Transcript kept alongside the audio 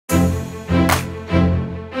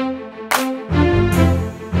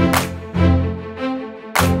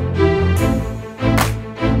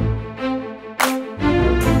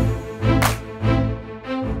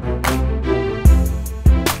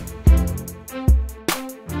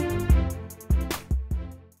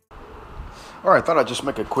Alright, thought I'd just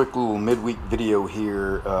make a quick little midweek video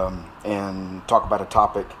here and talk about a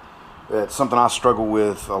topic that's something I struggle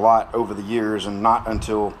with a lot over the years, and not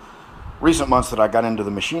until recent months that I got into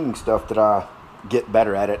the machining stuff that I get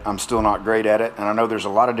better at it. I'm still not great at it, and I know there's a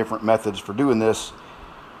lot of different methods for doing this,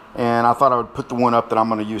 and I thought I would put the one up that I'm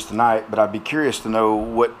going to use tonight, but I'd be curious to know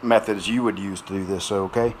what methods you would use to do this.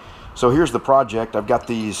 Okay, so here's the project. I've got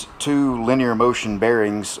these two linear motion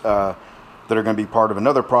bearings that are going to be part of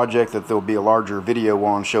another project that there'll be a larger video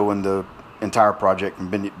on, showing the entire project from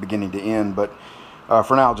beginning to end. But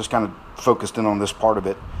for now, just kind of focused in on this part of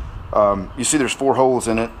it. You see there's 4 holes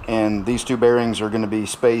in it, and these two bearings are going to be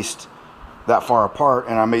spaced that far apart,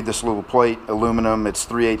 and I made this little plate, aluminum. It's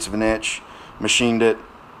 3/8 of an inch, machined it,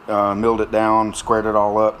 milled it down, squared it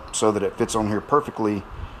all up so that it fits on here perfectly.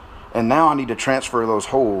 And now I need to transfer those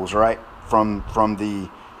holes, right, from the,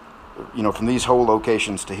 from these hole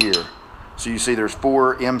locations to here. So you see there's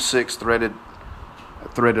 4 M6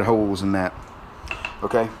 threaded holes in that.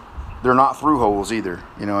 Okay, they're not through holes either,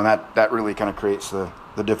 and that really kind of creates the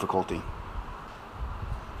difficulty.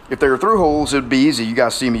 If they were through holes, it'd be easy. You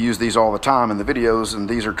guys see me use these all the time in the videos, and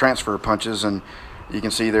these are transfer punches, and you can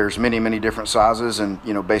see there's many different sizes, and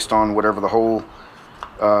based on whatever the hole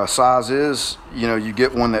size is, you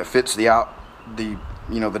get one that fits the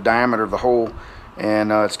diameter of the hole,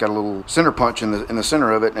 and it's got a little center punch in the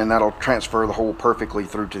center of it, and that'll transfer the hole perfectly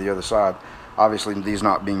through to the other side. Obviously, these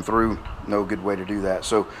not being through, no good way to do that.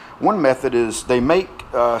 So one method is they make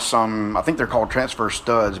some, I think they're called transfer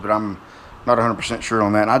studs, but I'm not 100% sure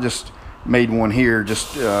on that. And I just made one here,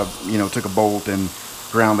 just took a bolt and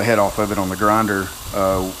ground the head off of it on the grinder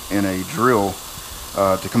in a drill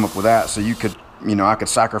to come up with that. So you could, I could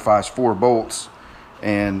sacrifice 4 bolts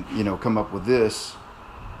and come up with this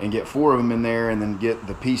and get 4 of them in there, and then get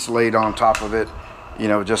the piece laid on top of it,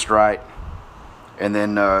 just right, and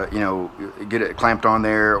then get it clamped on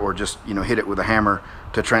there, or just hit it with a hammer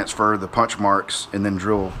to transfer the punch marks, and then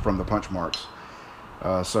drill from the punch marks.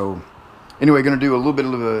 So anyway, going to do a little bit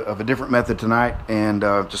of a different method tonight, and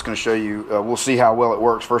just going to show you. We'll see how well it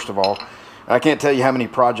works first of all. I can't tell you how many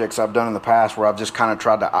projects I've done in the past where I've just kind of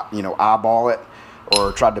tried to eyeball it,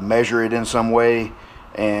 or tried to measure it in some way,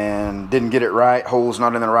 and didn't get it right. Hole's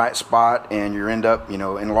not in the right spot, and you end up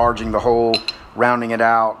enlarging the hole, rounding it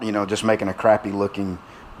out, just making a crappy looking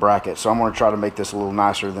bracket. So I'm going to try to make this a little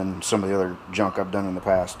nicer than some of the other junk I've done in the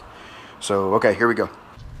past. So okay, here we go.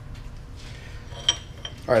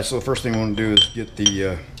 Alright, so the first thing I want to do is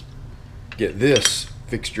get this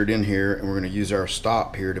fixtured in here, and we're going to use our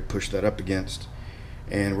stop here to push that up against,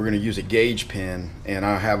 and we're going to use a gauge pin. And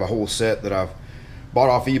I have a whole set that I've bought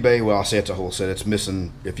off eBay. Well, I'll say it's a whole set. It's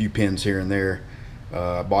missing a few pins here and there.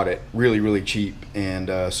 I bought it really cheap,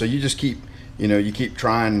 and so you just keep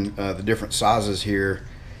trying the different sizes here,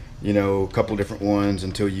 a couple different ones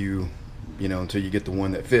until you get the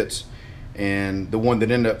one that fits. And the one that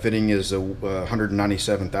ended up fitting is a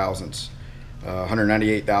 197 thousandths.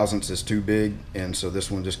 198 thousandths is too big, and so this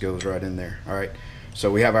one just goes right in there. All right, so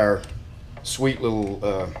we have our sweet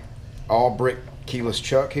little all brick keyless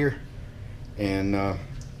chuck here. And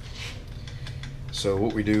so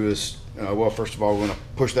what we do is, well, first of all, we're going to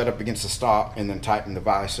push that up against the stop, and then tighten the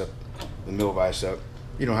vise up, the mill vise up.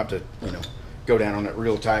 You don't have to, go down on it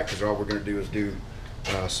real tight, because all we're going to do is do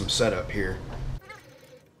some setup here.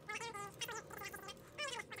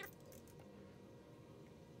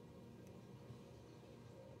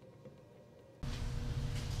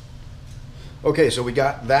 Okay, so we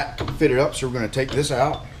got that fitted up, so we're going to take this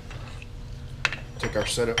out. Take our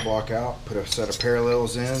setup block out, put a set of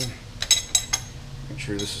parallels in, make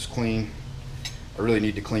sure this is clean. I really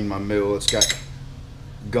need to clean my mill. It's got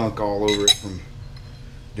gunk all over it from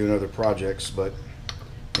doing other projects, but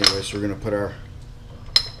anyway, so we're going to put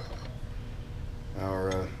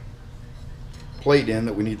our plate in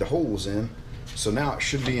that we need the holes in. So now it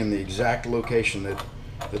should be in the exact location that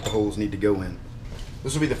the holes need to go in.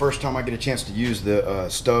 This will be the first time I get a chance to use the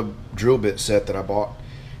stub drill bit set that I bought.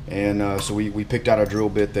 And so we picked out a drill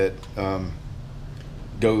bit that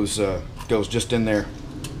goes just in there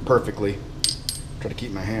perfectly. Try to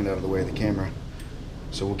keep my hand out of the way of the camera.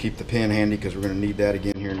 So we'll keep the pin handy, because we're going to need that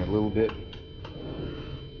again here in a little bit.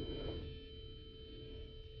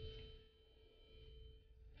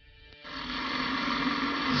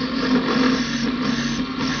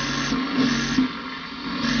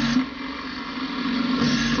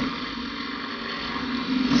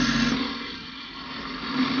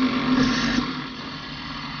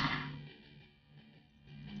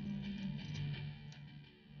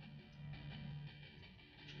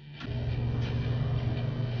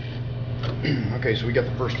 Okay, so we got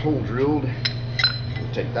the first hole drilled.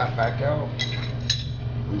 We'll take that back out.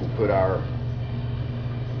 we will put our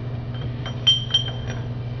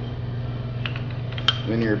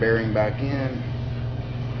linear bearing back in,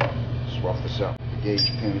 swap this out, the gauge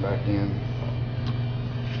pin back in.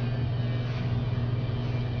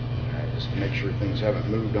 Alright, just to make sure things haven't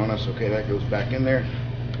moved on us. Okay, that goes back in there.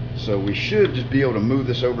 So we should just be able to move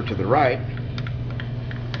this over to the right.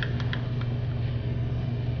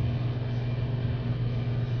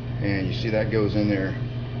 And you see that goes in there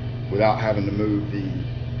without having to move the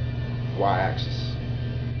y-axis.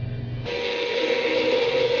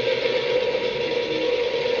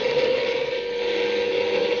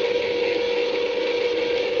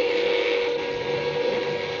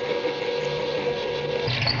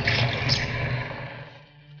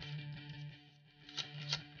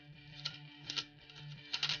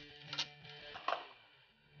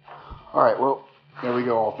 Alright, well, there we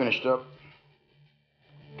go, all finished up.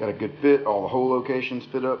 Got a good fit, all the hole locations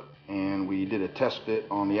fit up, and we did a test fit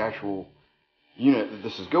on the actual unit that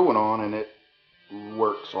this is going on, and it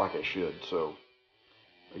works like it should. So,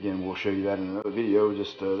 again, we'll show you that in another video.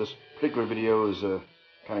 Just this particular video is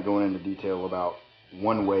kind of going into detail about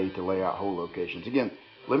one way to lay out hole locations. Again,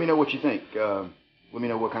 let me know what you think. Let me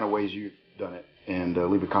know what kind of ways you've done it, and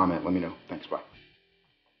leave a comment. Let me know. Thanks, bye.